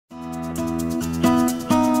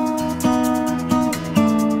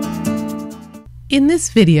In this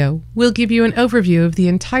video, we'll give you an overview of the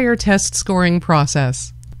entire test scoring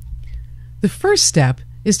process. The first step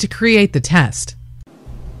is to create the test.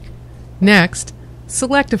 Next,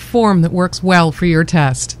 select a form that works well for your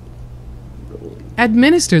test.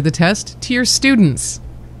 Administer the test to your students.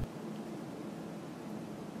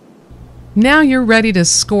 Now you're ready to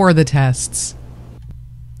score the tests.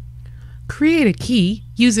 Create a key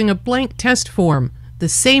using a blank test form, the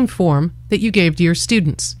same form that you gave to your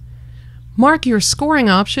students. Mark your scoring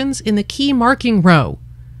options in the key marking row.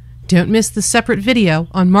 Don't miss the separate video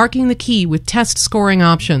on marking the key with test scoring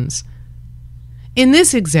options. In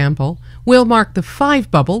this example, we'll mark the 5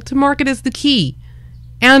 bubble to mark it as the key,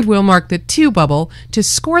 and we'll mark the 2 bubble to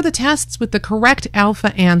score the tests with the correct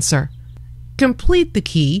alpha answer. Complete the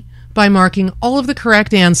key by marking all of the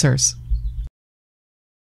correct answers.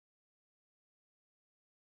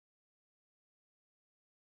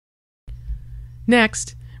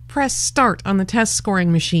 Next, press Start on the test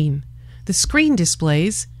scoring machine. The screen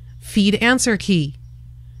displays Feed Answer Key.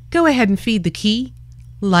 Go ahead and feed the key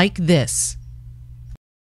like this.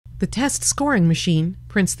 The test scoring machine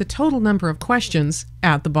prints the total number of questions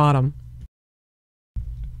at the bottom.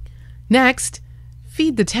 Next,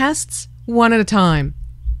 feed the tests one at a time.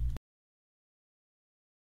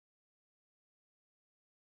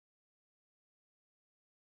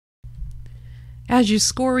 As you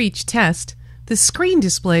score each test, the screen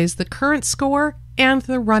displays the current score and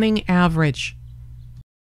the running average.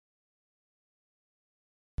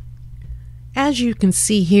 As you can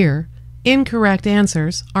see here, incorrect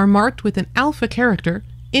answers are marked with an alpha character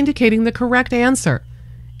indicating the correct answer,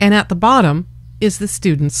 and at the bottom is the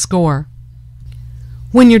student's score.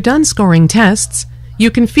 When you're done scoring tests,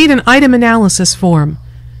 you can feed an item analysis form.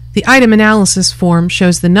 The item analysis form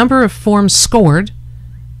shows the number of forms scored,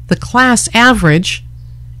 the class average,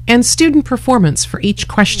 and student performance for each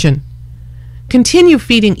question. Continue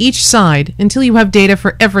feeding each side until you have data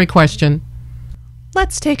for every question.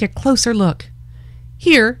 Let's take a closer look.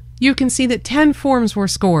 Here, you can see that 10 forms were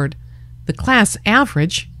scored. The class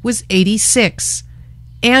average was 86,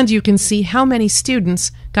 and you can see how many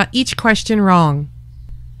students got each question wrong.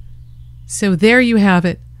 So there you have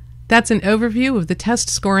it. That's an overview of the test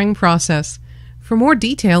scoring process. For more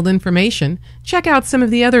detailed information, check out some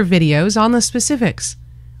of the other videos on the specifics.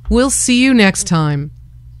 We'll see you next time.